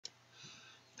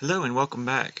Hello and welcome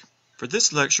back. For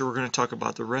this lecture we're going to talk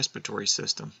about the respiratory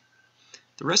system.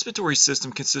 The respiratory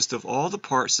system consists of all the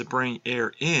parts that bring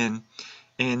air in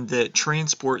and that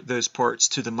transport those parts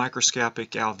to the microscopic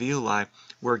alveoli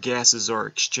where gases are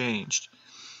exchanged.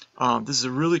 This is a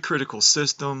really critical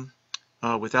system.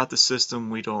 Without the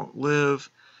system we don't live,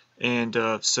 and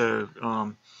let's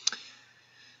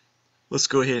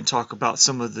go ahead and talk about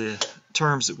some of the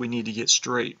terms that we need to get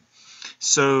straight.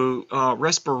 So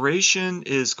respiration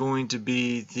is going to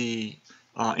be the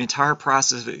entire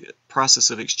process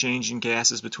of exchanging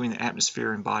gases between the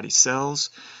atmosphere and body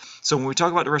cells. So when we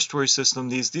talk about the respiratory system,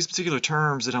 these particular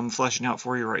terms that I'm fleshing out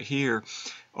for you right here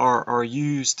are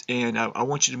used, and I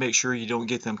want you to make sure you don't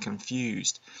get them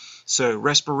confused. So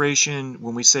respiration,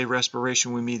 when we say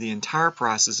respiration, we mean the entire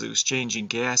process of exchanging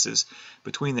gases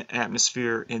between the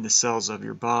atmosphere and the cells of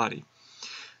your body.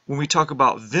 When we talk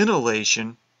about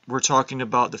ventilation, we're talking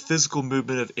about the physical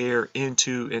movement of air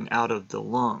into and out of the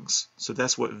lungs. So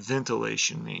that's what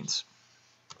ventilation means.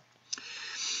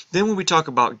 Then when we talk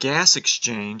about gas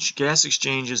exchange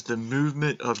is the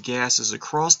movement of gases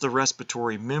across the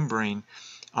respiratory membrane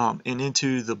and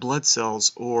into the blood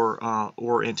cells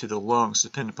or into the lungs,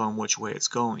 depending upon which way it's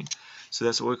going. So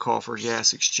that's what we call for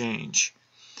gas exchange.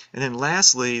 And then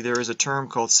lastly, there is a term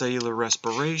called cellular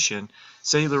respiration.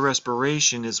 Cellular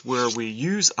respiration is where we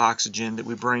use oxygen that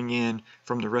we bring in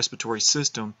from the respiratory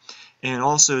system, and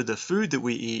also the food that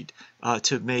we eat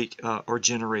to make or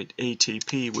generate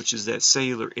ATP, which is that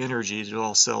cellular energy that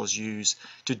all cells use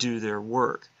to do their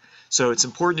work. So it's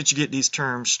important that you get these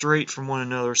terms straight from one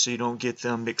another so you don't get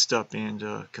them mixed up and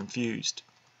confused.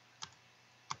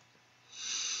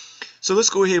 So let's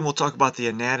go ahead and we'll talk about the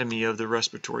anatomy of the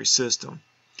respiratory system.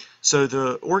 So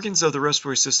the organs of the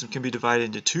respiratory system can be divided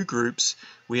into two groups.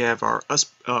 We have our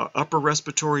upper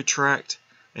respiratory tract,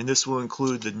 and this will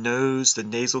include the nose, the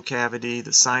nasal cavity,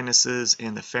 the sinuses,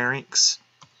 and the pharynx.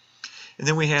 And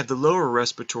then we have the lower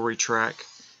respiratory tract,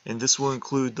 and this will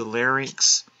include the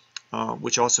larynx,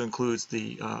 which also includes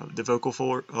the vocal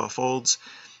folds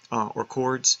or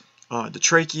cords, the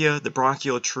trachea, the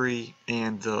bronchial tree,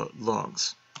 and the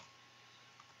lungs.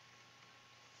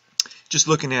 Just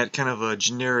looking at kind of a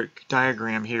generic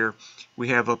diagram here, we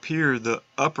have up here the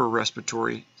upper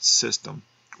respiratory system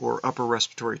or upper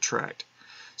respiratory tract.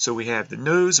 So we have the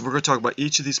nose, and we're going to talk about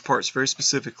each of these parts very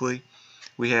specifically.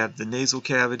 We have the nasal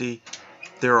cavity,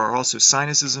 there are also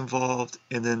sinuses involved,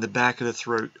 and then the back of the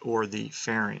throat or the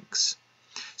pharynx.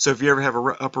 So if you ever have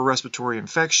an upper respiratory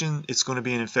infection, it's going to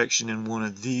be an infection in one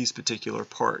of these particular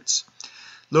parts.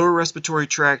 Lower respiratory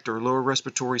tract or lower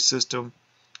respiratory system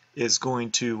is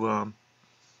going to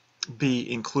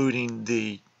be including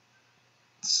the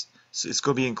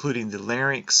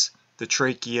larynx, the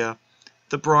trachea,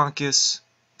 the bronchus,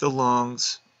 the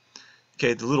lungs.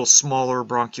 Okay, the little smaller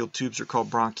bronchial tubes are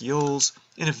called bronchioles,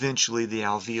 and eventually the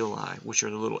alveoli, which are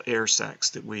the little air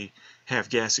sacs that we have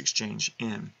gas exchange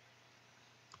in.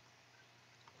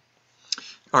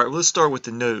 All right, let's start with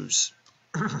the nose.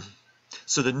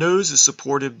 So the nose is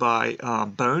supported by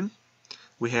bone.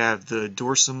 We have the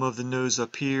dorsum of the nose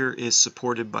up here is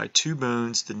supported by two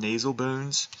bones, the nasal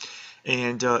bones,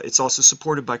 and it's also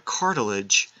supported by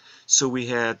cartilage. So we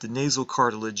have the nasal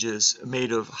cartilages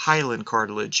made of hyaline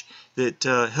cartilage that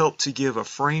help to give a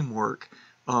framework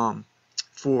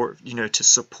for to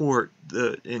support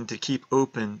and to keep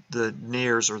open the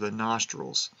nares or the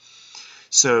nostrils.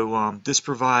 So this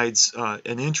provides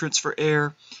an entrance for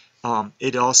air.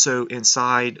 It also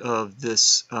inside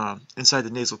the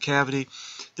nasal cavity,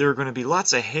 there are going to be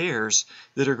lots of hairs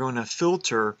that are going to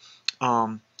filter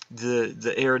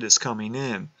the air that's coming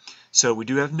in. So we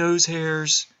do have nose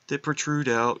hairs that protrude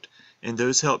out, and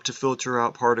those help to filter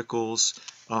out particles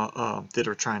that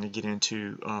are trying to get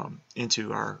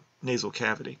into our nasal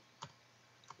cavity.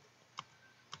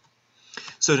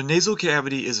 So the nasal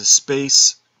cavity is a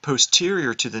space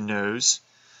posterior to the nose,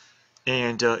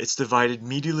 and it's divided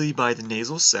medially by the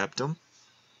nasal septum.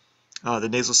 The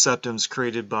nasal septum is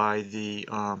created by the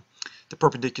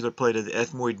perpendicular plate of the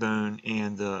ethmoid bone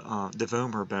and the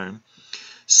vomer bone.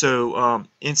 So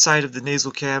inside of the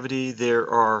nasal cavity there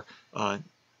are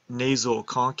nasal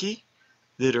conchae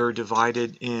that are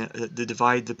divided that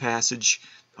divide the passage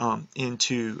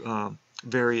into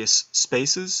various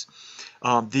spaces.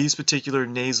 These particular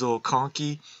nasal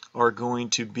conchae are going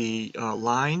to be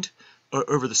lined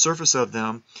over the surface of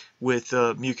them with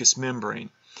mucous membrane.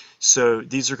 So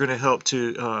these are going to help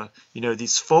to,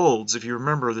 these folds, if you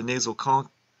remember, the nasal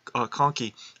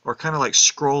conchae are kind of like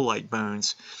scroll-like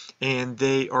bones, and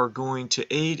they are going to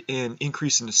aid in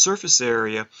increasing the surface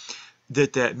area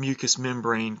that mucous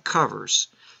membrane covers.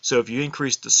 So if you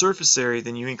increase the surface area,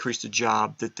 then you increase the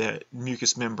job that that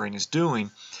mucous membrane is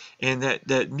doing. And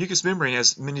that mucous membrane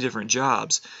has many different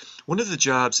jobs. One of the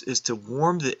jobs is to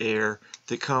warm the air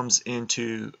that comes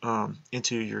into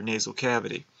your nasal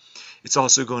cavity. It's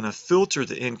also going to filter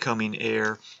the incoming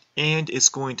air, and it's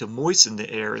going to moisten the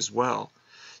air as well.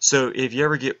 So if you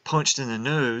ever get punched in the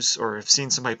nose, or have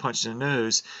seen somebody punched in the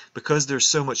nose, because there's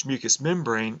so much mucous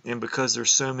membrane and because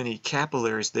there's so many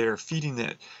capillaries there feeding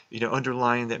that,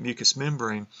 underlying that mucous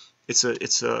membrane, it's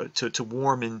to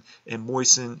warm and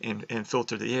moisten and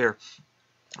filter the air.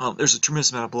 There's a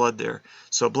tremendous amount of blood there.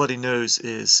 So a bloody nose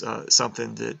is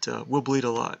something that will bleed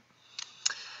a lot.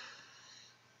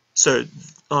 So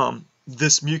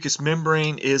this mucous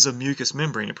membrane is a mucous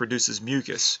membrane. It produces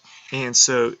mucus. And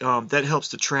so that helps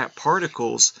to trap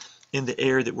particles in the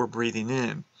air that we're breathing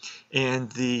in.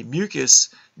 And the mucus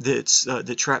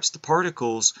that traps the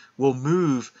particles will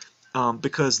move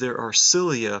because there are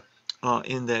cilia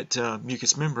in that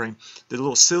mucous membrane. The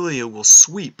little cilia will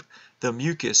sweep the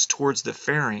mucus towards the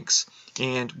pharynx.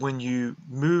 And when you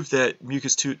move that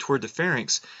mucus toward the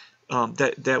pharynx,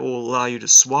 that will allow you to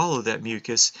swallow that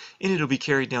mucus, and it'll be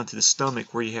carried down to the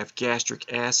stomach where you have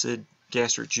gastric acid,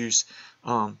 gastric juice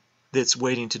that's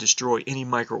waiting to destroy any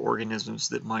microorganisms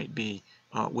that might be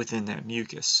within that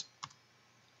mucus.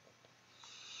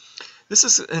 This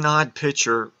is an odd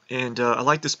picture, and I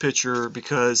like this picture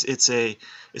because it's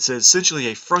essentially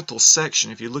a frontal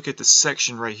section. If you look at the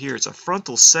section right here, it's a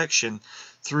frontal section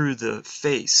through the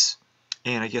face,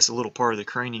 and I guess a little part of the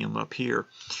cranium up here.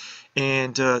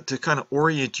 And to kind of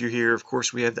orient you here, of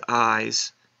course, we have the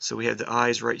eyes. So we have the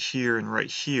eyes right here and right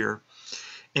here.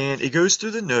 And it goes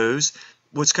through the nose.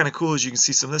 What's kind of cool is you can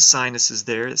see some of the sinuses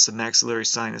there. It's the maxillary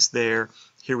sinus there.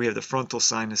 Here we have the frontal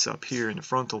sinus up here in the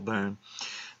frontal bone.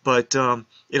 But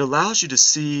it allows you to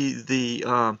see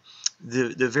the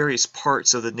various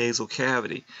parts of the nasal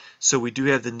cavity. So we do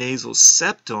have the nasal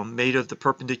septum made of the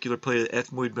perpendicular plate of the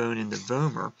ethmoid bone and the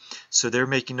vomer. So they're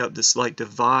making up this like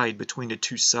divide between the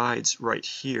two sides right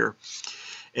here.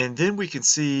 And then we can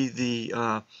see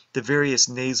the various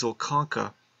nasal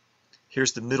concha.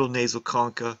 Here's the middle nasal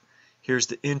concha. Here's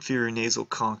the inferior nasal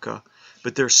concha.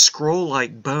 But they're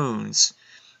scroll-like bones.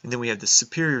 And then we have the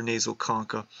superior nasal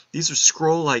concha. These are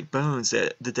scroll-like bones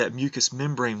that mucous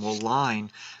membrane will line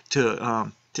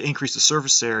to increase the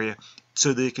surface area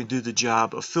so that it can do the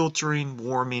job of filtering,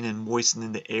 warming, and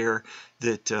moistening the air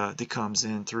that comes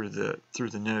in through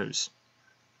the nose.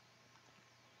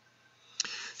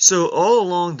 So all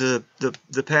along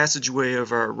the passageway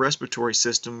of our respiratory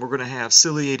system, we're going to have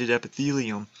ciliated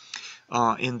epithelium.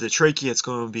 In the trachea, it's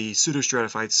going to be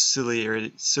pseudostratified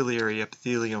ciliary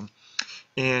epithelium.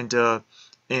 And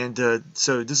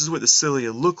so this is what the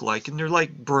cilia look like, and they're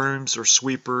like brooms or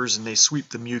sweepers, and they sweep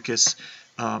the mucus.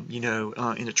 In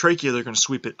the trachea, they're going to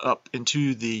sweep it up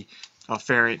into the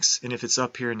pharynx, and if it's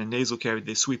up here in the nasal cavity,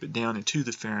 they sweep it down into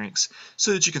the pharynx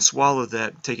so that you can swallow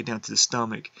that, take it down to the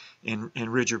stomach, and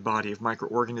rid your body of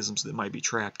microorganisms that might be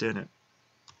trapped in it.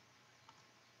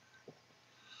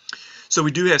 So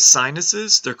we do have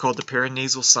sinuses. They're called the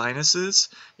paranasal sinuses,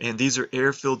 and these are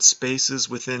air-filled spaces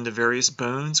within the various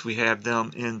bones. We have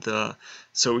them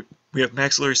so we have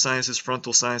maxillary sinuses,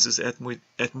 frontal sinuses,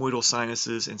 ethmoidal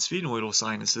sinuses, and sphenoidal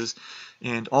sinuses,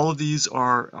 and all of these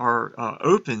are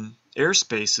open air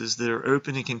spaces that are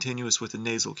open and continuous with the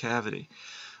nasal cavity.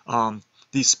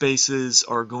 These spaces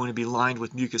are going to be lined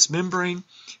with mucous membrane,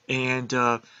 and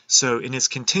it's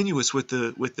continuous with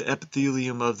the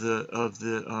epithelium of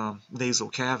the nasal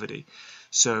cavity.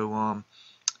 So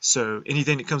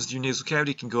anything that comes to your nasal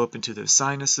cavity can go up into the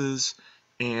sinuses,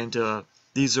 and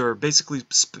these are basically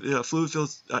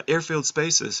fluid-filled, air-filled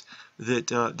spaces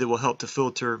that will help to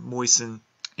filter, moisten,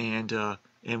 and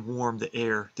warm the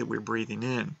air that we're breathing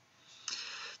in.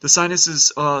 The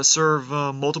sinuses serve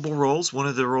multiple roles. One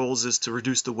of the roles is to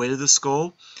reduce the weight of the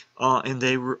skull, and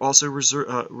they also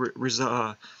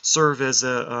serve as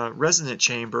a resonant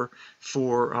chamber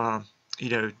for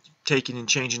taking and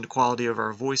changing the quality of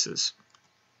our voices.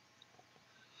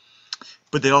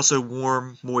 But they also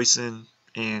warm, moisten,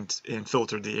 and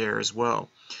filter the air as well.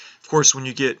 Of course, when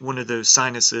you get one of those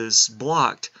sinuses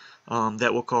blocked,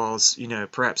 that will cause,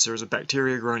 perhaps there's a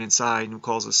bacteria growing inside and will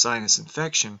cause a sinus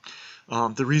infection.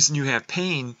 The reason you have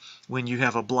pain when you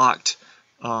have a blocked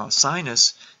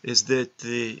sinus is that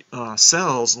the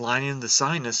cells lining the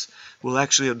sinus will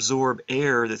actually absorb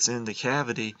air that's in the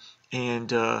cavity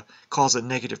and cause a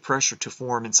negative pressure to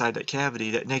form inside that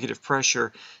cavity. That negative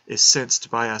pressure is sensed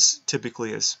by us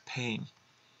typically as pain.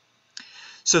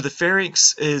 So the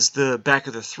pharynx is the back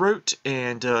of the throat,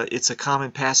 and it's a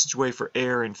common passageway for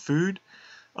air and food.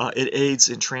 It aids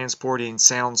in transporting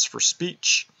sounds for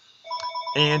speech,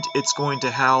 and it's going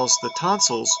to house the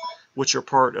tonsils, which are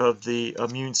part of the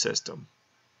immune system.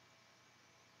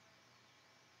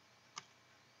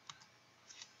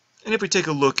 And if we take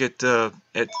a look at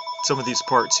some of these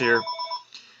parts here,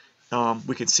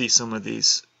 we can see some of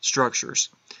these structures.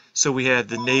 So we have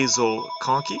the nasal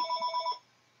conchae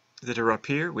that are up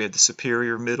here. We have the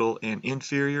superior, middle, and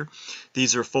inferior.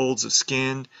 These are folds of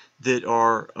skin that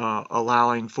are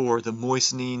allowing for the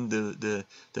moistening, the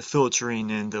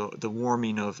filtering, and the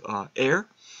warming of air.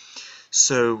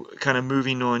 So kind of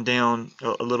moving on down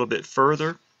a little bit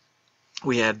further,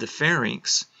 we have the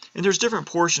pharynx. And there's different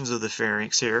portions of the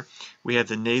pharynx here. We have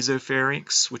the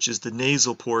nasopharynx, which is the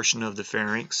nasal portion of the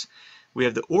pharynx. We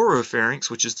have the oropharynx,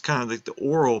 which is kind of like the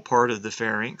oral part of the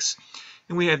pharynx.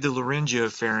 And we have the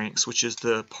laryngopharynx, which is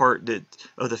the part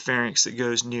of the pharynx that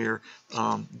goes near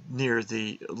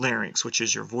the larynx, which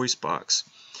is your voice box.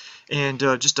 And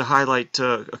just to highlight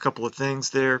a couple of things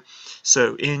there,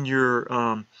 so in your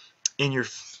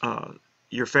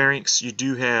pharynx, you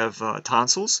do have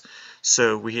tonsils.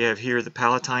 So we have here the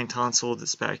palatine tonsil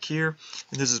that's back here,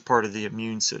 and this is part of the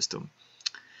immune system.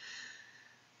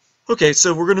 Okay,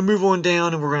 so we're going to move on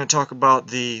down and we're going to talk about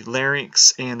the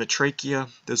larynx and the trachea.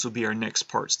 Those will be our next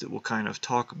parts that we'll kind of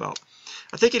talk about.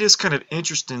 I think it is kind of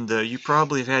interesting, though. You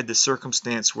probably have had the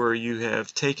circumstance where you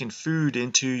have taken food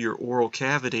into your oral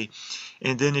cavity,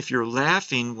 and then if you're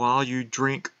laughing while you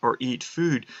drink or eat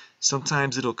food,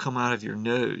 sometimes it'll come out of your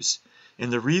nose.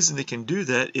 And the reason it can do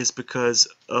that is because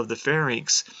of the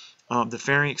pharynx. The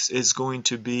pharynx is going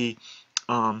to be,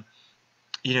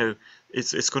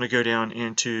 it's going to go down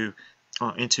into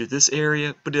this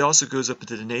area, but it also goes up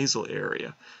into the nasal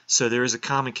area. So there is a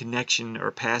common connection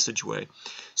or passageway.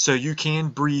 So you can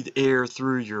breathe air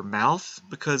through your mouth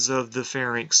because of the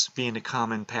pharynx being a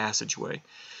common passageway,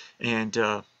 and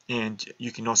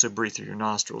you can also breathe through your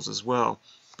nostrils as well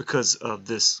because of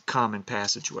this common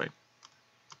passageway.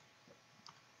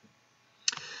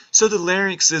 So the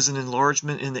larynx is an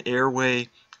enlargement in the airway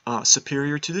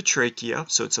superior to the trachea,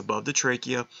 so it's above the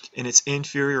trachea, and it's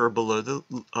inferior or below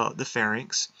the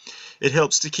pharynx. It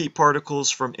helps to keep particles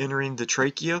from entering the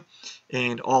trachea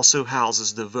and also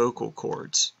houses the vocal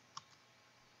cords.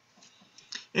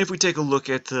 If we take a look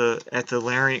at the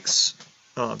larynx,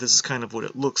 this is kind of what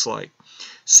it looks like.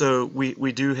 So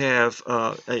we do have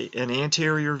an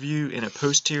anterior view and a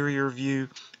posterior view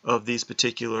of these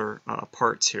particular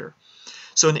parts here.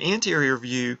 So in the anterior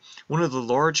view, one of the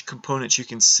large components you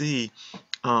can see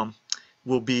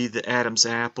will be the Adam's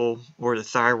apple or the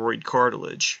thyroid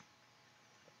cartilage.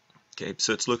 Okay,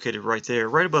 so it's located right there,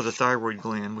 right above the thyroid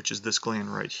gland, which is this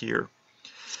gland right here.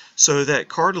 So that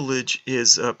cartilage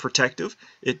is protective.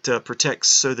 It protects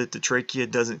so that the trachea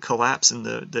doesn't collapse and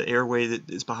the airway that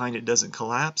is behind it doesn't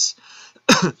collapse.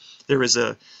 There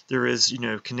is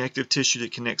connective tissue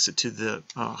that connects it to the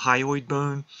hyoid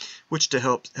bone, which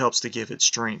helps to give it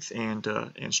strength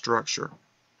and structure.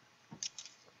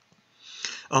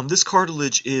 This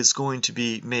cartilage is going to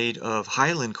be made of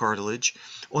hyaline cartilage.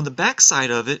 On the back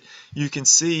side of it, you can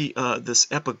see this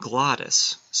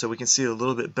epiglottis. So we can see it a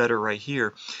little bit better right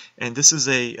here. And this is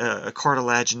a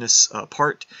cartilaginous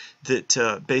part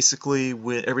that basically,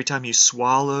 every time you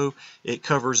swallow, it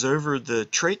covers over the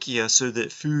trachea so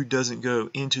that food doesn't go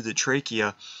into the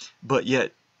trachea, but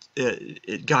yet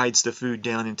it guides the food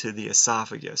down into the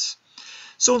esophagus.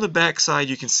 So on the back side,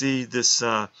 you can see this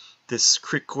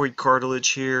cricoid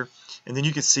cartilage here, and then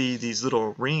you can see these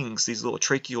little rings, these little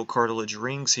tracheal cartilage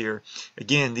rings here.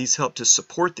 Again, these help to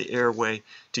support the airway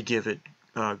to give it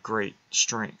great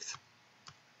strength.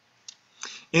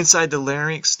 Inside the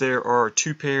larynx, there are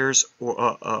two pairs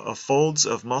of folds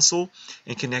of muscle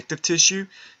and connective tissue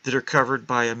that are covered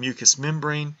by a mucous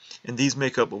membrane, and these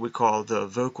make up what we call the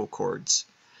vocal cords.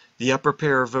 The upper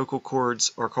pair of vocal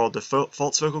cords are called the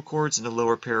false vocal cords, and the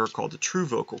lower pair are called the true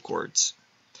vocal cords.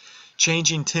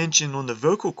 Changing tension on the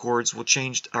vocal cords will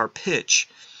change our pitch.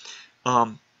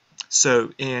 It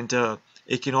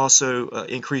can also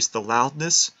increase the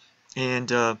loudness,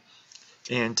 and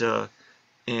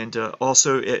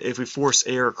also if we force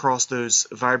air across those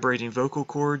vibrating vocal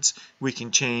cords, we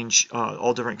can change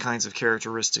all different kinds of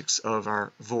characteristics of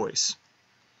our voice.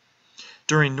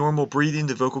 During normal breathing,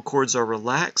 the vocal cords are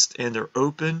relaxed and they're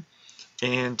open,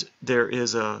 and there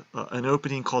is an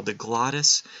opening called the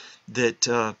glottis that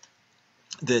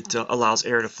allows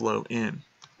air to flow in.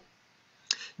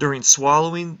 During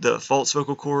swallowing, the false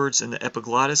vocal cords and the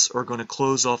epiglottis are going to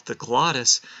close off the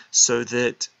glottis so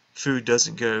that food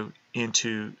doesn't go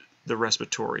into the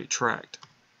respiratory tract.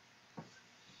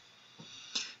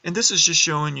 And this is just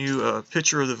showing you a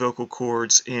picture of the vocal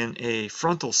cords in a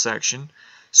frontal section.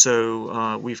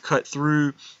 So we've cut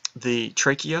through the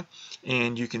trachea,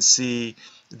 and you can see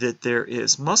that there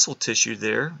is muscle tissue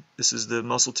there. This is the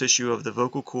muscle tissue of the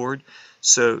vocal cord.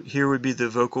 So here would be the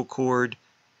vocal cord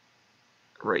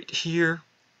right here,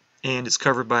 and it's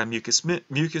covered by mucus.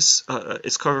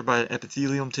 It's covered by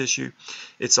epithelium tissue.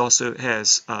 It also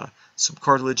has some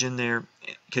cartilage in there,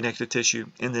 connective tissue,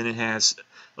 and then it has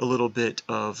a little bit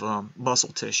of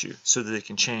muscle tissue so that it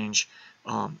can change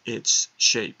its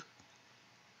shape.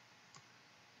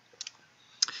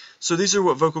 So these are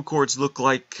what vocal cords look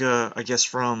like, I guess,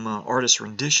 from artist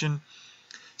rendition.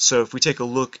 So if we take a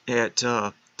look at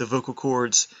the vocal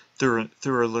cords through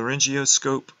a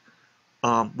laryngoscope,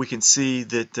 we can see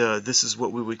that this is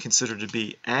what we would consider to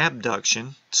be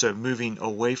abduction, so moving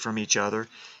away from each other.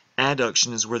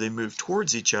 Adduction is where they move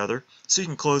towards each other, so you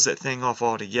can close that thing off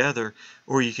altogether,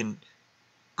 or you can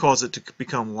cause it to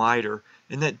become wider,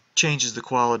 and that changes the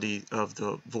quality of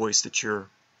the voice that you're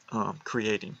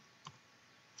creating.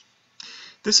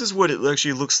 This is what it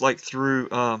actually looks like through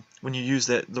when you use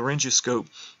that laryngoscope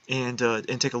and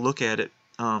take a look at it.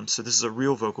 So this is a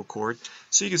real vocal cord,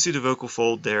 so you can see the vocal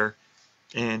fold there,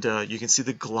 and you can see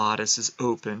the glottis is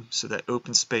open. So that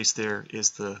open space there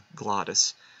is the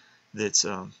glottis that's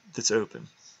open.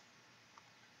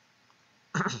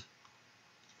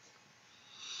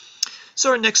 So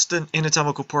our next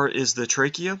anatomical part is the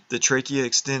trachea. The trachea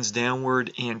extends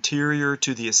downward anterior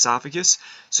to the esophagus.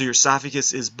 So your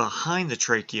esophagus is behind the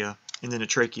trachea, and then the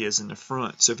trachea is in the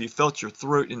front. So if you felt your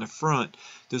throat in the front,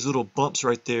 there's little bumps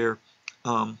right there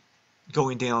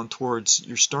going down towards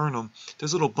your sternum.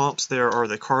 Those little bumps there are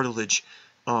the cartilage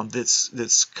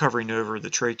that's covering over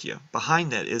the trachea.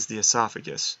 Behind that is the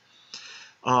esophagus.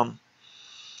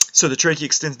 So the trachea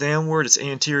extends downward, it's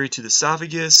anterior to the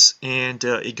esophagus, and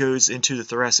it goes into the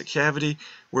thoracic cavity,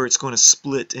 where it's going to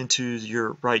split into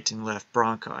your right and left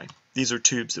bronchi. These are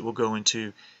tubes that will go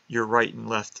into your right and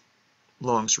left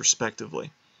lungs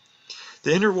respectively.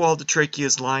 The inner wall of the trachea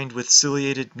is lined with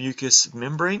ciliated mucous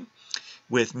membrane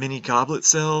with many goblet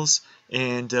cells,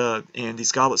 and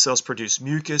these goblet cells produce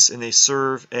mucus, and they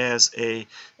serve as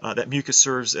that mucus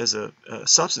serves as a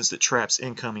substance that traps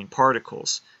incoming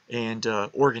particles and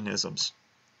organisms.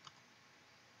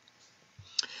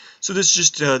 So this is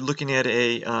just looking at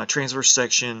a transverse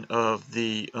section of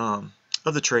the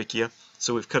trachea.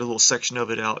 So we've cut a little section of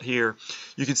it out here.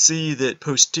 You can see that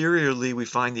posteriorly we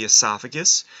find the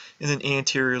esophagus, and then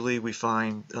anteriorly we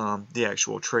find the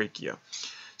actual trachea.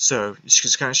 So it's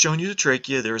just kind of showing you the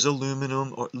trachea. There's a lumen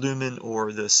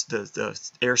or the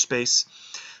airspace.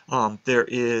 There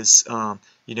is an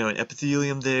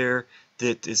epithelium there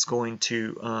that is going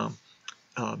to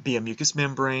be a mucous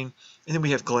membrane, and then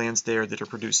we have glands there that are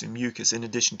producing mucus in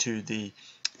addition to the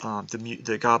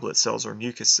goblet cells or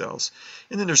mucus cells.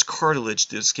 And then there's cartilage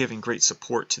that's giving great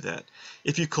support to that.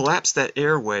 If you collapse that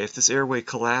airway, if this airway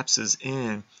collapses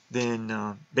in,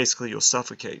 then basically you'll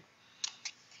suffocate.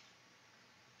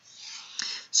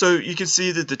 So you can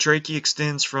see that the trachea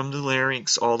extends from the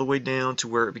larynx all the way down to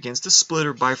where it begins to split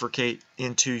or bifurcate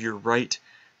into your right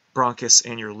bronchus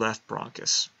and your left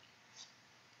bronchus.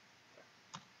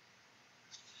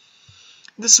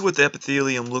 This is what the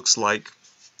epithelium looks like.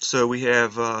 So we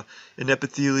have an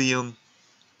epithelium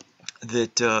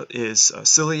that is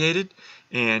ciliated,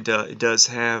 and it does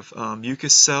have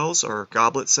mucus cells or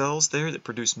goblet cells there that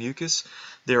produce mucus.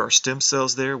 There are stem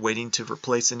cells there waiting to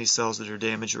replace any cells that are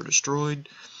damaged or destroyed.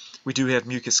 We do have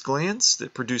mucus glands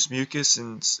that produce mucus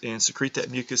and secrete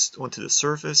that mucus onto the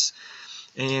surface.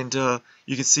 And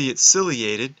you can see it's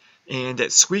ciliated, and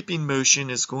that sweeping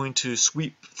motion is going to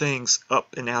sweep things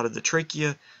up and out of the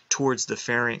trachea towards the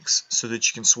pharynx so that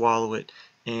you can swallow it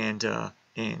and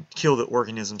kill the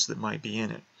organisms that might be in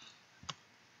it.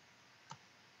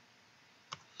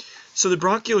 So the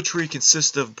bronchial tree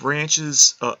consists of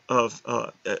branches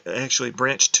actually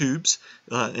branch tubes,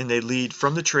 and they lead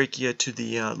from the trachea to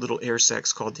the little air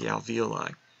sacs called the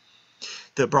alveoli.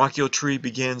 The bronchial tree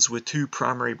begins with two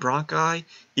primary bronchi,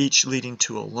 each leading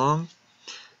to a lung.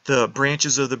 The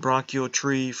branches of the bronchial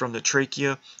tree from the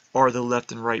trachea are the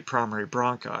left and right primary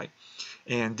bronchi,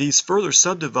 and these further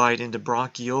subdivide into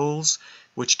bronchioles,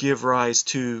 which give rise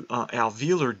to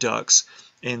alveolar ducts,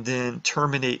 and then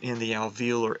terminate in the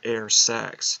alveolar air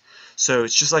sacs. So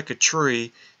it's just like a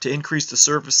tree. To increase the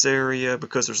surface area,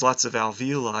 because there's lots of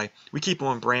alveoli, we keep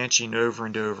on branching over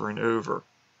and over and over.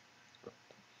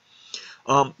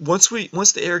 Once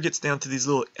the air gets down to these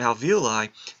little alveoli,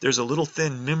 there's a little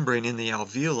thin membrane in the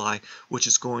alveoli which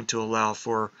is going to allow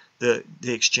for the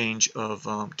exchange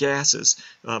of gases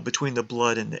between the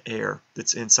blood and the air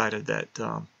that's inside of that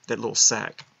little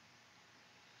sac.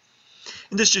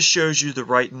 And this just shows you the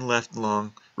right and left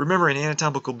lung. Remember, in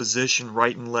anatomical position,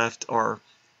 right and left are,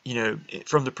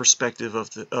 from the perspective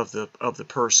of the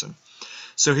person.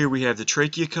 So here we have the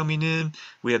trachea coming in.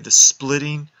 We have the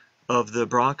splitting of the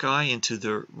bronchi into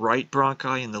the right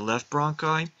bronchi and the left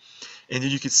bronchi, and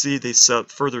then you can see they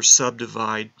further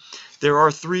subdivide. There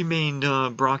are three main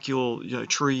bronchial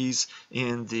trees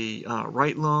in the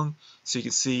right lung. So you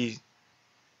can see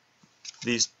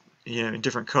these in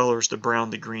different colors: the brown,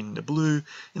 the green, and the blue.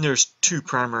 And there's two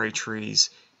primary trees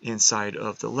inside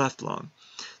of the left lung.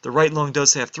 The right lung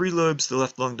does have 3 lobes, the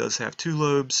left lung does have 2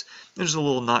 lobes. There's a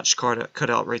little notch cut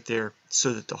out right there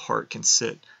so that the heart can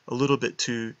sit a little bit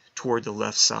toward the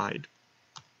left side.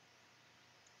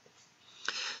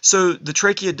 So the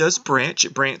trachea does branch.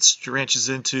 It branches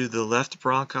into the left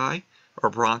bronchi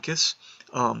or bronchus.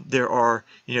 There are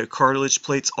cartilage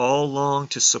plates all along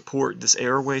to support this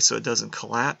airway so it doesn't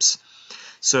collapse.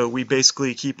 So we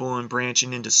basically keep on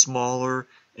branching into smaller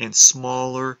and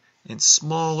smaller and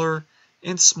smaller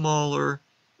and smaller,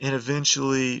 and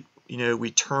eventually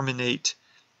we terminate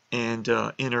and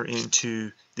enter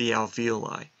into the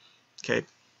alveoli. Okay,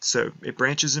 so it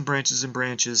branches and branches and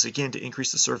branches, again, to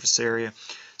increase the surface area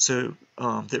so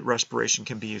that respiration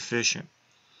can be efficient.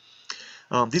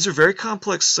 These are very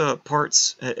complex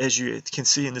parts, as you can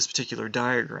see in this particular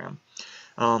diagram.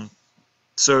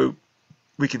 So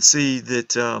we can see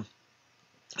that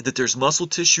that there's muscle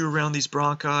tissue around these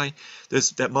bronchi.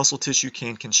 That muscle tissue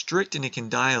can constrict and it can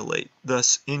dilate,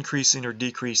 thus increasing or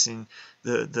decreasing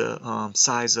the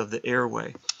size of the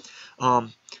airway.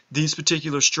 These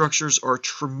particular structures are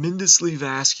tremendously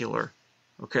vascular.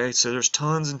 Okay, so there's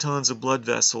tons and tons of blood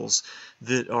vessels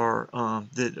that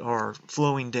are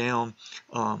flowing down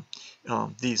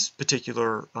these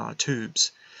particular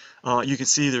tubes. You can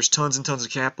see there's tons and tons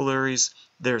of capillaries,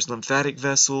 there's lymphatic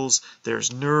vessels,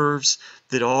 there's nerves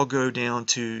that all go down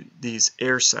to these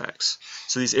air sacs.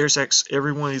 So these air sacs,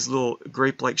 every one of these little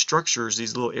grape-like structures,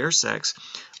 these little air sacs,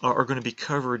 are going to be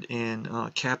covered in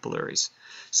capillaries.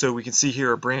 So we can see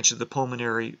here a branch of the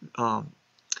pulmonary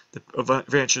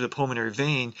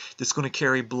vein that's going to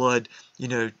carry blood,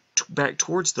 back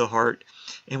towards the heart,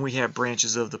 and we have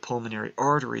branches of the pulmonary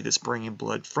artery that's bringing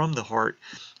blood from the heart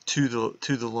to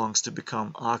the lungs to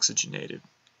become oxygenated.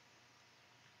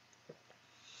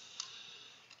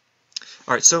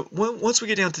 All right, so once we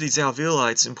get down to these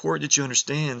alveoli, it's important that you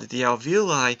understand that the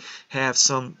alveoli have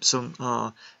some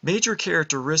major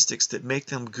characteristics that make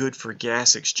them good for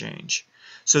gas exchange.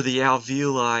 So the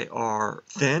alveoli are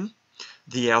thin,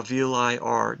 the alveoli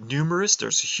are numerous,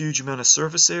 there's a huge amount of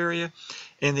surface area,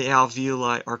 and the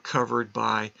alveoli are covered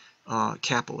by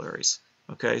capillaries.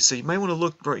 Okay, so you might want to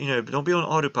look, but don't be on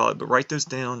autopilot, but write those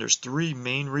down. There's 3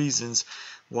 main reasons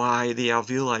why the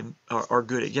alveoli are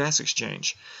good at gas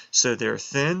exchange. So they're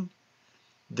thin,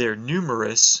 they're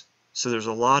numerous, so there's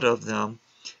a lot of them,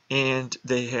 and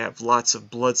they have lots of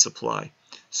blood supply.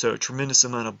 So a tremendous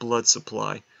amount of blood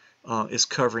supply is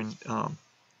covering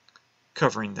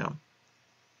them.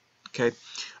 Okay,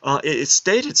 it's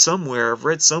stated somewhere, I've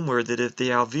read somewhere, that if the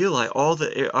alveoli, all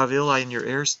the alveoli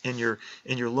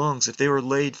in your lungs, if they were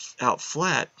laid out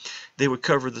flat, they would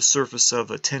cover the surface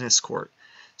of a tennis court.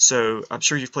 So I'm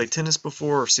sure you've played tennis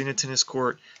before or seen a tennis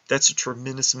court. That's a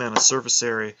tremendous amount of surface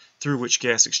area through which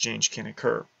gas exchange can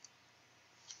occur.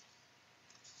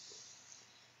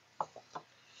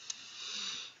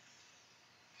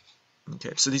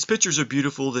 Okay, so these pictures are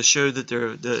beautiful. They show that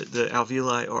the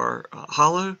alveoli are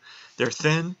hollow, they're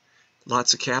thin,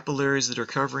 lots of capillaries that are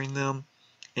covering them,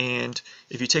 and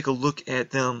if you take a look at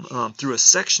them through a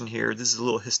section here, this is a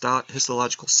little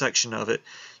histological section of it,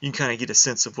 you can kind of get a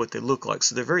sense of what they look like.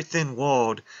 So they're very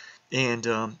thin-walled, and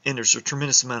there's a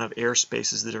tremendous amount of air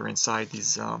spaces that are inside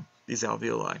these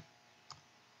alveoli.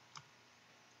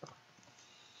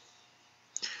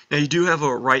 Now you do have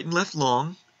a right and left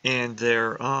lung, and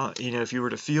they're, if you were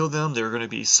to feel them, they're going to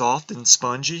be soft and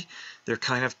spongy. They're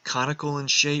kind of conical in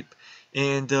shape,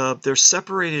 and they're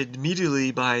separated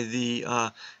medially by the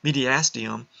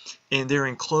mediastinum, and they're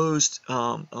enclosed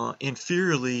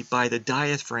inferiorly by the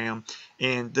diaphragm,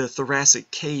 and the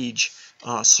thoracic cage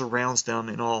surrounds them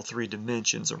in all 3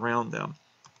 dimensions around them.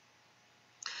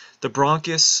 The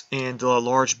bronchus and the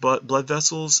large blood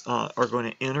vessels are going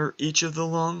to enter each of the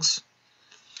lungs,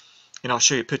 and I'll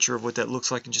show you a picture of what that looks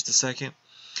like in just a second.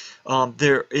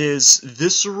 There is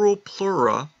visceral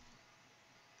pleura,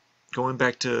 going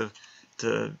back to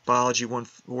Biology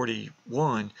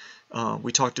 141,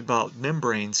 we talked about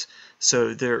membranes.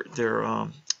 So they're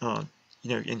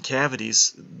in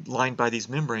cavities lined by these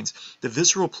membranes. The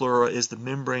visceral pleura is the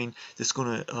membrane that's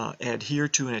going to adhere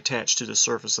to and attach to the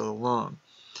surface of the lung.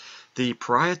 The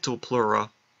parietal pleura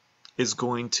is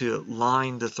going to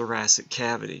line the thoracic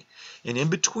cavity, and in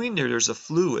between there's a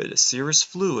fluid, a serous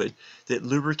fluid, that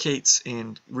lubricates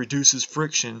and reduces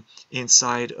friction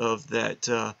inside of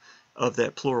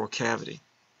that pleural cavity.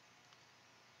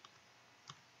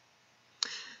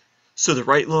 So the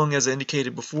right lung, as I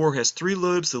indicated before, has 3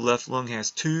 lobes. The left lung has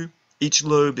 2. Each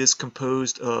lobe is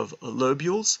composed of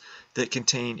lobules that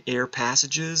contain air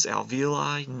passages,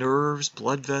 alveoli, nerves,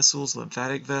 blood vessels,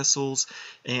 lymphatic vessels,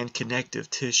 and connective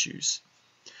tissues.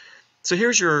 So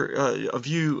here's a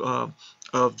view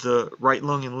of the right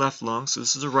lung and left lung. So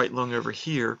this is the right lung over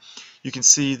here. You can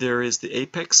see there is the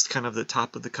apex, kind of the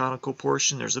top of the conical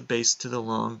portion. There's a base to the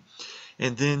lung.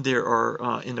 And then there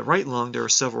are, in the right lung, there are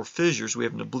several fissures. We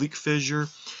have an oblique fissure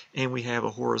and we have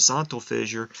a horizontal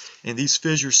fissure. And these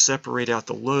fissures separate out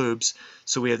the lobes.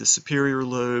 So we have the superior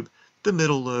lobe, the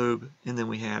middle lobe, and then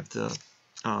we have the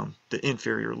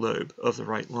inferior lobe of the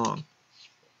right lung.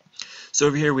 So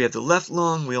over here we have the left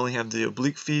lung. We only have the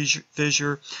oblique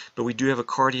fissure, but we do have a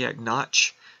cardiac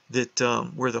notch that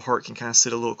where the heart can kind of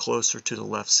sit a little closer to the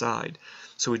left side.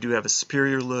 So we do have a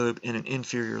superior lobe and an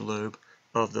inferior lobe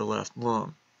of the left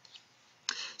lung.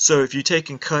 So if you take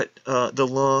and cut the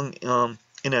lung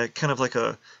in a kind of like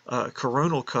a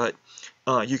coronal cut,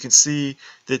 you can see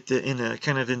that in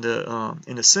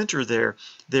the center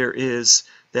there is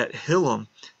that hilum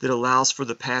that allows for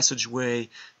the passageway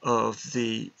of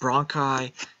the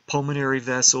bronchi, pulmonary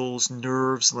vessels,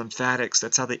 nerves, lymphatics.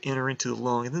 That's how they enter into the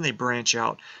lung, and then they branch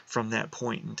out from that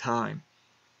point in time,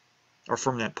 or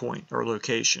from that point or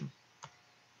location.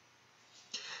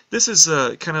 This is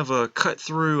kind of a cut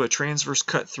through, a transverse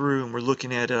cut through, and we're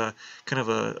looking at a kind of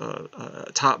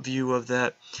a top view of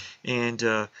that. And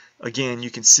again, you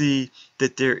can see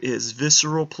that there is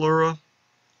visceral pleura.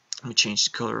 Let me change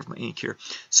the color of my ink here.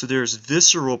 So there's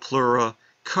visceral pleura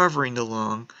covering the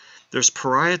lung. There's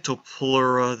parietal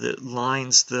pleura that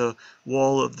lines the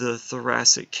wall of the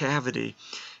thoracic cavity.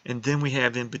 And then we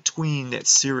have in between that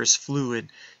serous fluid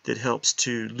that helps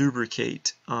to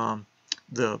lubricate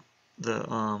the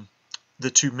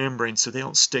two membranes so they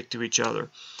don't stick to each other.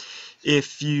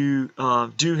 If you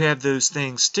do have those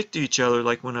things stick to each other,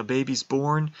 like when a baby's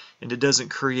born and it doesn't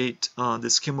create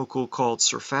this chemical called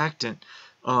surfactant,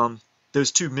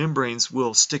 those two membranes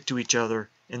will stick to each other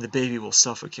and the baby will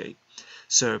suffocate.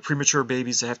 So premature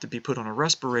babies have to be put on a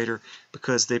respirator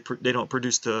because they don't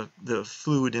produce the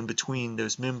fluid in between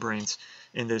those membranes,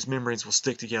 and those membranes will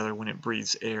stick together when it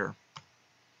breathes air.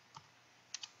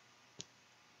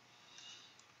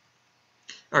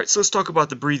 Alright, so let's talk about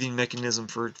the breathing mechanism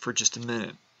for just a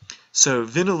minute. So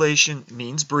ventilation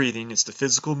means breathing. It's the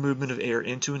physical movement of air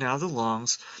into and out of the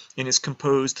lungs, and it's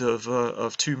composed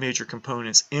of two major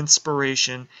components,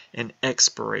 inspiration and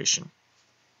expiration.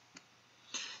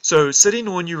 So sitting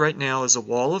on you right now is a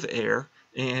wall of air,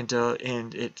 and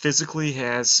it physically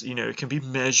has, it can be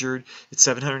measured. It's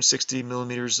 760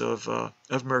 millimeters of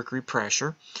mercury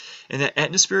pressure, and that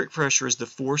atmospheric pressure is the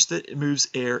force that moves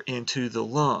air into the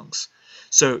lungs.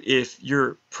 So if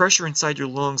your pressure inside your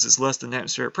lungs is less than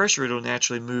atmospheric pressure, it'll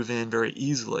naturally move in very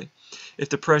easily. If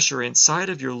the pressure inside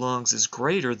of your lungs is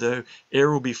greater, though, air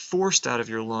will be forced out of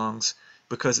your lungs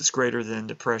because it's greater than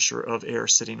the pressure of air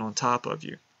sitting on top of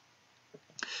you.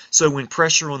 So when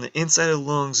pressure on the inside of the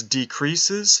lungs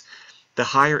decreases, the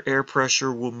higher air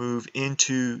pressure will move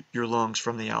into your lungs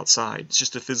from the outside. It's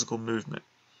just a physical movement.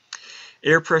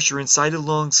 Air pressure inside the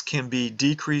lungs can be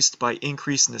decreased by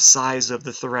increasing the size of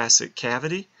the thoracic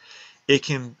cavity. It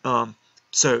can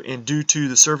and due to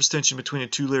the surface tension between the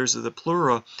two layers of the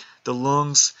pleura, the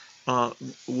lungs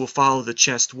will follow the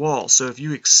chest wall. So if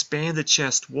you expand the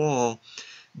chest wall,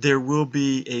 there will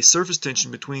be a surface tension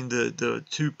between the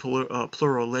two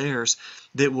pleural layers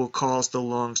that will cause the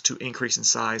lungs to increase in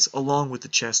size along with the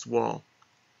chest wall.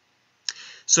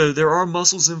 So there are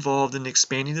muscles involved in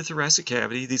expanding the thoracic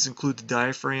cavity. These include the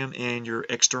diaphragm and your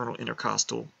external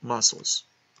intercostal muscles.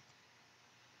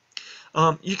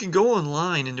 You can go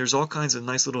online and there's all kinds of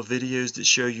nice little videos that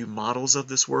show you models of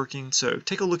this working. So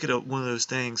take a look at one of those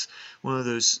things, one of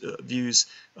those views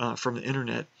from the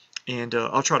internet, and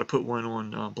I'll try to put one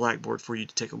on Blackboard for you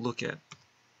to take a look at.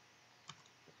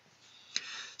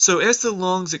 So as the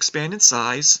lungs expand in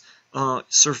size,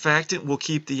 surfactant will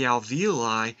keep the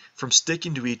alveoli from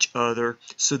sticking to each other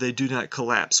so they do not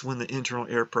collapse when the internal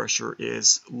air pressure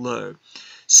is low.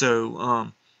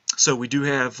 So So we do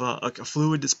have a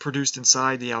fluid that's produced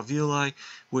inside the alveoli,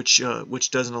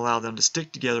 which doesn't allow them to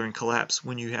stick together and collapse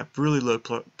when you have really low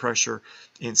pressure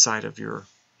inside of your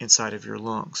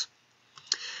lungs.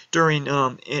 During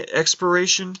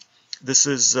expiration, this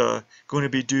is going to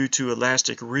be due to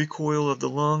elastic recoil of the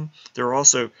lung. There are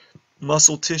also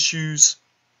muscle tissues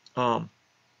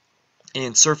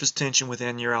and surface tension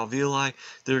within your alveoli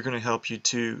that are going to help you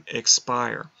to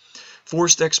expire.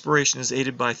 Forced expiration is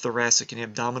aided by thoracic and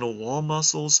abdominal wall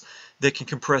muscles that can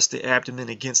compress the abdomen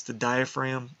against the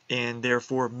diaphragm and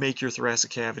therefore make your thoracic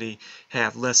cavity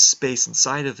have less space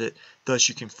inside of it, thus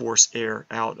you can force air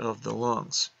out of the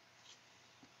lungs.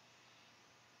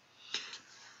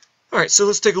 Alright, so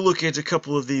let's take a look at a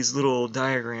couple of these little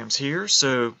diagrams here.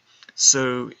 So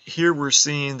here we're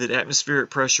seeing that atmospheric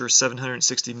pressure is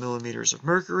 760 millimeters of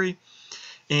mercury,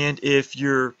 and if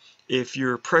your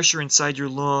pressure inside your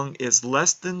lung is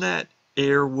less than that,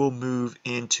 air will move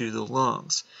into the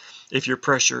lungs. If your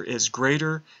pressure is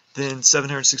greater than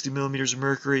 760 millimeters of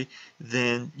mercury,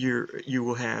 then you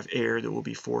will have air that will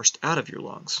be forced out of your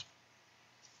lungs.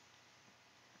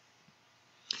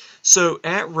 So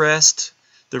at rest,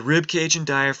 the rib cage and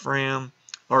diaphragm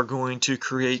are going to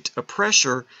create a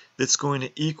pressure that's going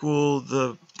to equal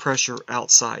the pressure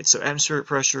outside. So atmospheric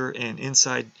pressure and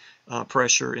inside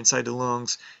pressure inside the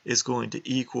lungs is going to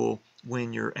equal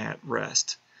when you're at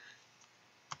rest.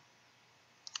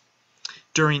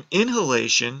 During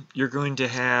inhalation, you're going to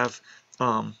have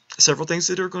several things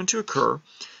that are going to occur.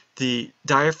 The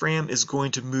diaphragm is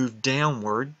going to move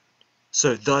downward,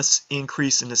 so thus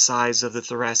increasing the size of the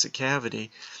thoracic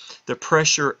cavity. The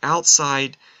pressure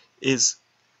outside is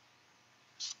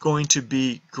going to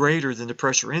be greater than the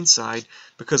pressure inside,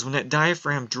 because when that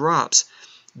diaphragm drops,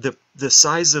 the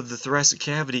size of the thoracic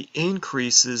cavity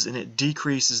increases and it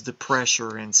decreases the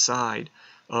pressure inside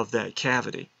of that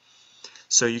cavity.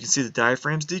 So you can see the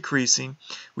diaphragm's decreasing.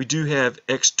 We do have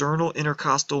external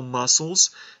intercostal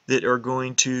muscles that are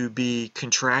going to be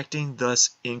contracting, thus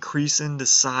increasing the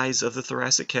size of the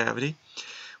thoracic cavity.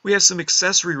 We have some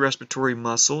accessory respiratory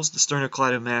muscles, the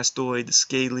sternocleidomastoid,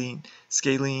 the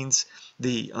scalenes,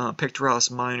 the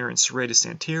pectoralis minor, and serratus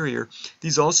anterior.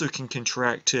 These also can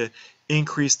contract to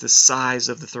increase the size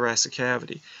of the thoracic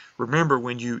cavity. Remember,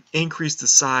 when you increase the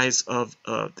size of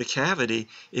the cavity,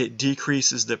 it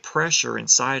decreases the pressure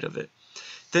inside of it.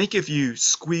 Think if you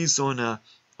squeeze on a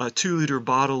 2-liter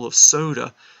bottle of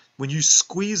soda. When you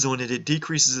squeeze on it, it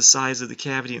decreases the size of the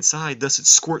cavity inside, thus it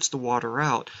squirts the water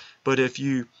out. But if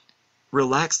you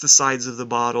relax the sides of the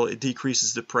bottle, it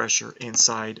decreases the pressure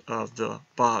inside of the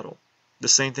bottle. The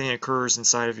same thing occurs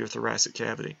inside of your thoracic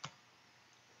cavity.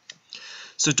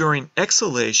 So during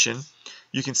exhalation,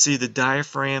 you can see the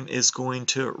diaphragm is going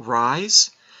to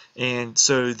rise, and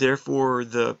so therefore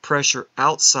the pressure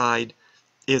outside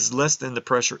is less than the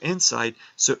pressure inside,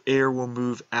 so air will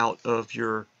move out of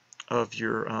your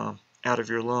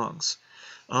lungs.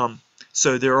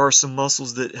 So there are some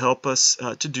muscles that help us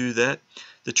to do that.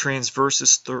 The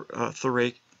transversus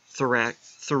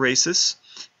thoracis,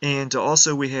 and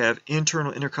also we have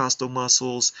internal intercostal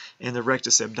muscles and the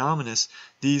rectus abdominis.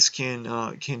 These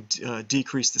can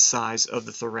decrease the size of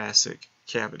the thoracic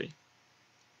cavity.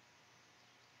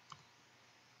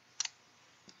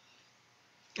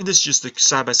 And this is just a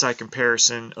side-by-side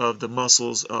comparison of the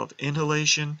muscles of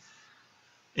inhalation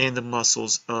and the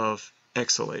muscles of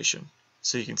exhalation,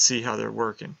 so you can see how they're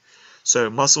working. So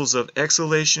muscles of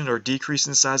exhalation are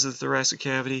decreasing the size of the thoracic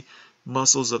cavity.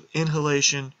 Muscles of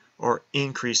inhalation are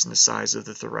increasing the size of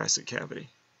the thoracic cavity.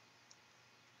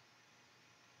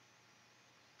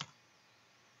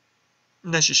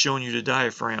 And that's just showing you the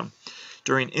diaphragm.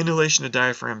 During inhalation, the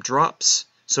diaphragm drops,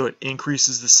 so it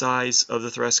increases the size of the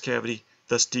thoracic cavity,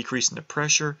 thus decreasing the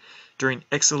pressure. During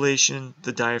exhalation,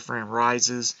 the diaphragm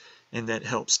rises, and that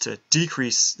helps to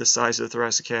decrease the size of the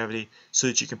thoracic cavity so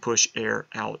that you can push air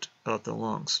out of the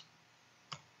lungs.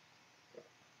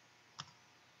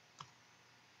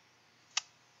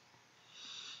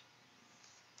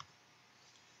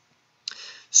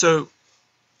 So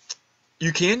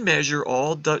you can measure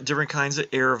all different kinds of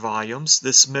air volumes.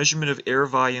 This measurement of air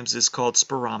volumes is called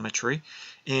spirometry,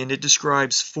 and it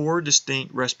describes 4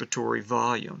 distinct respiratory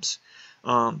volumes.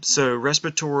 So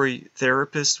respiratory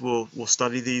therapists will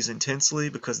study these intensely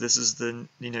because this is the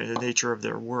nature of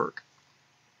their work.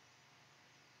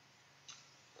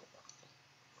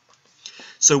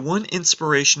 So one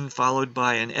inspiration followed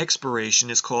by an expiration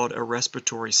is called a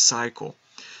respiratory cycle.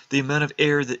 The amount of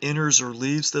air that enters or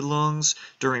leaves the lungs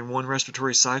during one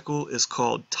respiratory cycle is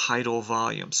called tidal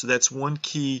volume. So that's one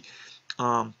key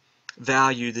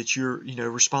value that you're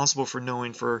responsible for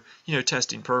knowing for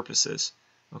testing purposes.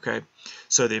 Okay,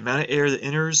 so the amount of air that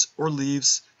enters or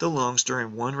leaves the lungs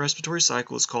during one respiratory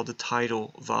cycle is called the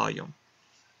tidal volume.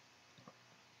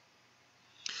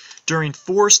 During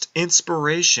forced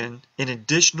inspiration, an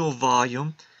additional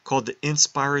volume called the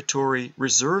inspiratory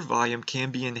reserve volume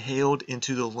can be inhaled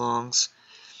into the lungs.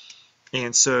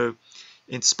 And so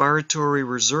inspiratory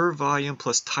reserve volume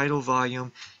plus tidal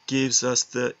volume gives us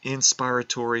the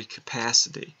inspiratory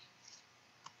capacity.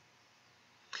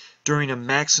 During a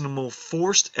maximal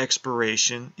forced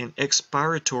expiration, an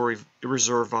expiratory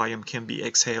reserve volume can be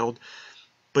exhaled,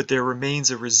 but there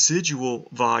remains a residual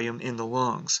volume in the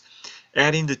lungs.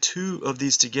 Adding the two of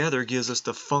these together gives us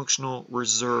the functional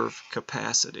reserve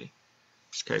capacity.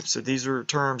 Okay, so these are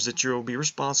terms that you'll be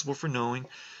responsible for knowing,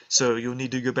 so you'll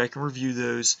need to go back and review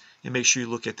those and make sure you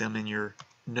look at them in your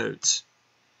notes.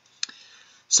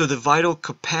 So the vital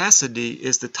capacity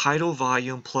is the tidal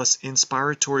volume plus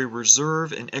inspiratory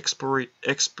reserve and expiratory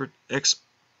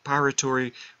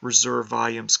reserve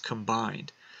volumes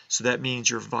combined. So that means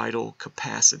your vital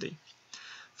capacity.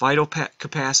 Vital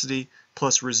capacity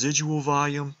plus residual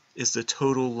volume is the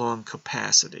total lung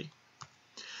capacity.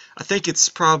 I think it's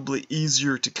probably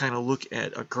easier to kind of look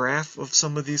at a graph of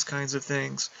some of these kinds of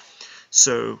things.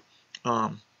 So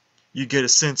you get a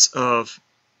sense of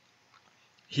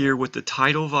here what the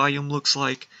tidal volume looks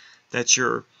like. That's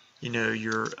your,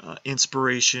 your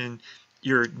inspiration,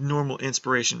 your normal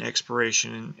inspiration,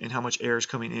 expiration, and how much air is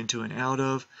coming into and out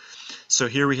of. So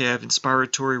here we have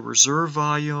inspiratory reserve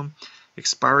volume,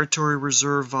 expiratory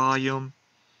reserve volume.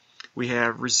 We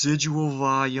have residual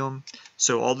volume.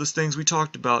 So all those things we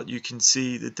talked about, you can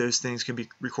see that those things can be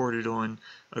recorded on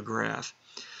a graph.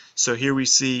 So here we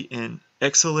see an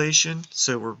exhalation,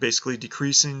 so we're basically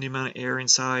decreasing the amount of air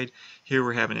inside. Here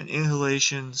we're having an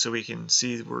inhalation, so we can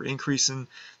see that we're increasing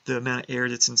the amount of air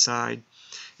that's inside.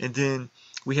 And then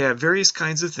we have various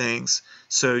kinds of things.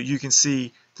 So you can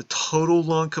see the total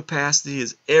lung capacity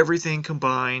is everything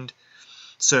combined.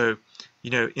 So,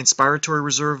 inspiratory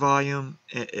reserve volume,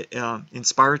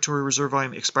 expiratory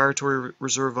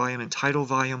reserve volume, and tidal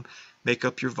volume make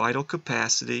up your vital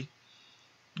capacity.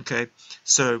 Okay,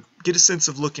 so get a sense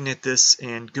of looking at this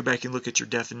and go back and look at your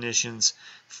definitions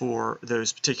for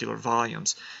those particular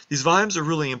volumes. These volumes are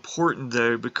really important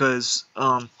though because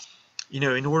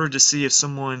in order to see if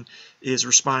someone is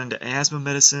responding to asthma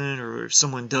medicine or if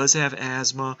someone does have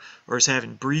asthma or is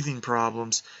having breathing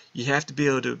problems, you have to be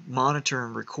able to monitor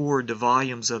and record the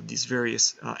volumes of these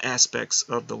various aspects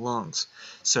of the lungs.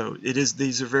 So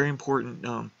these are very important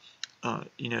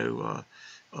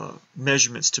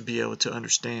measurements to be able to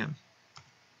understand.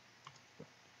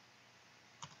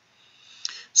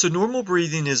 So normal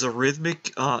breathing is a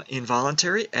rhythmic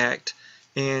involuntary act,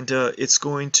 and it's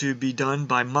going to be done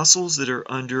by muscles that are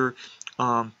under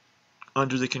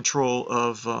the control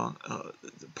of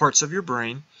parts of your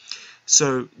brain.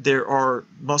 So there are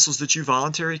muscles that you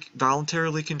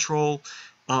voluntarily control.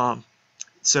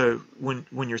 So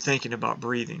when you're thinking about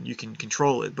breathing, you can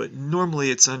control it, but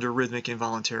normally it's under rhythmic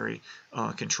involuntary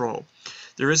control.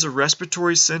 There is a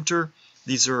respiratory center.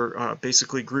 These are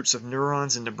basically groups of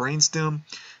neurons in the brainstem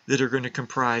that are going to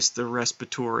comprise the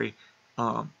respiratory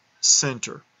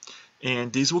center.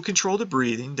 And these will control the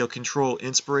breathing. They'll control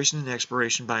inspiration and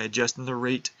expiration by adjusting the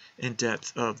rate and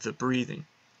depth of the breathing.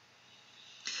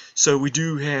 So we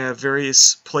do have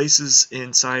various places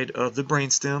inside of the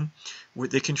brainstem where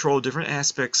they control different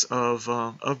aspects of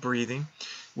breathing.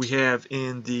 We have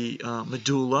in the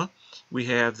medulla, we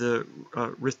have the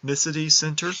rhythmicity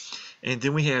center, and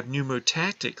then we have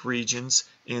pneumotactic regions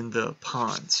in the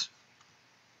pons.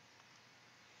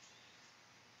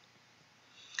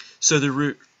 So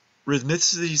the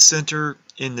rhythmicity center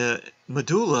in the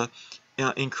medulla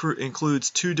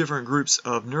includes two different groups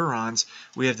of neurons.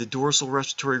 We have the dorsal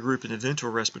respiratory group and the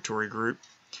ventral respiratory group.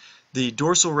 The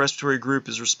dorsal respiratory group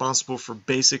is responsible for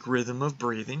basic rhythm of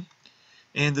breathing,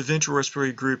 and the ventral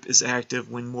respiratory group is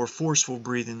active when more forceful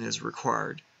breathing is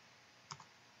required.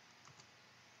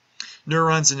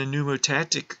 Neurons in the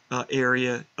pneumotactic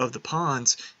area of the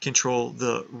pons control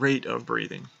the rate of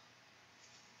breathing.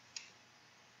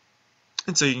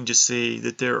 And so you can just see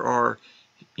that there are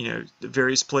the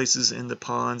various places in the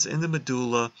pons and the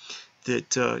medulla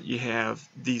that you have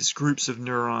these groups of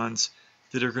neurons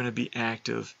that are going to be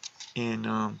active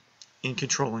in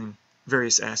controlling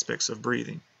various aspects of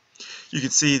breathing. You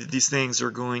can see that these things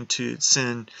are going to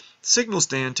send signals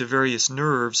down to various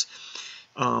nerves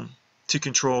to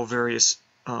control various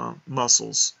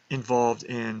muscles involved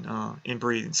in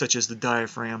breathing, such as the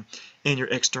diaphragm and your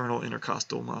external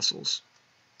intercostal muscles.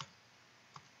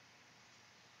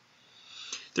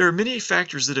 There are many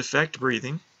factors that affect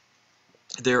breathing.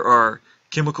 There are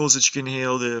chemicals that you can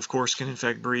inhale that, of course, can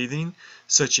affect breathing,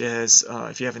 such as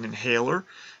if you have an inhaler,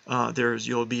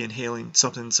 you'll be inhaling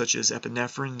something such as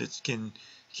epinephrine that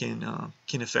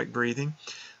can affect breathing.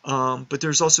 But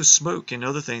there's also smoke and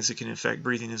other things that can affect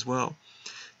breathing as well.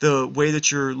 The way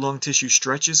that your lung tissue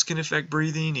stretches can affect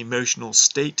breathing. Emotional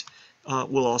state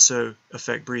will also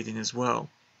affect breathing as well.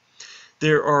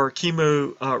 There are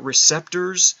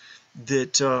chemoreceptors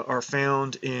that are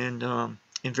found in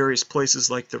various places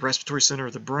like the respiratory center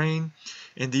of the brain,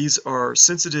 and these are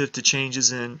sensitive to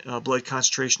changes in blood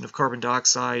concentration of carbon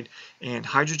dioxide and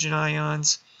hydrogen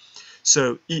ions.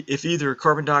 So if either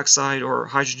carbon dioxide or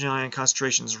hydrogen ion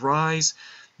concentrations rise,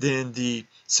 then the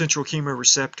central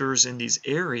chemoreceptors in these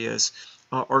areas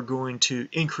are going to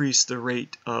increase the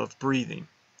rate of breathing.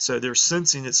 So they're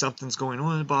sensing that something's going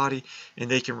on in the body,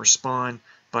 and they can respond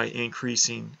by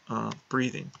increasing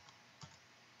breathing.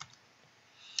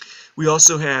 We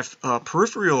also have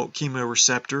peripheral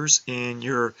chemoreceptors in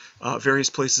your various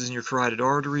places in your carotid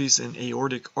arteries and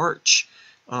aortic arch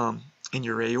in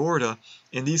your aorta,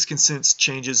 and these can sense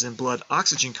changes in blood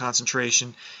oxygen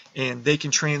concentration, and they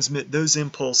can transmit those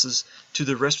impulses to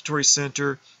the respiratory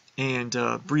center, and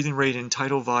breathing rate and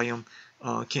tidal volume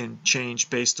can change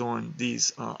based on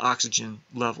these oxygen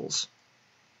levels.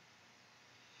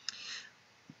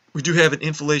 We do have an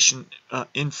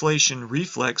inflation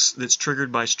reflex that's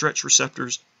triggered by stretch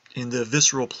receptors in the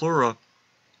visceral pleura,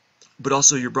 but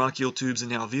also your bronchial tubes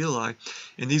and alveoli,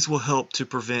 and these will help to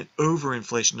prevent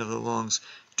overinflation of the lungs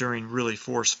during really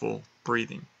forceful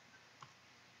breathing.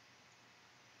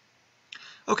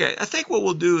 Okay, I think what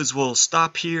we'll do is we'll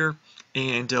stop here,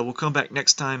 and we'll come back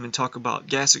next time and talk about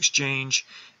gas exchange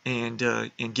and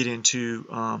get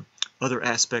into other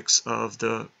aspects of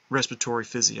the respiratory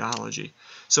physiology.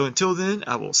 So until then,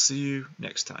 I will see you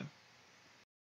next time.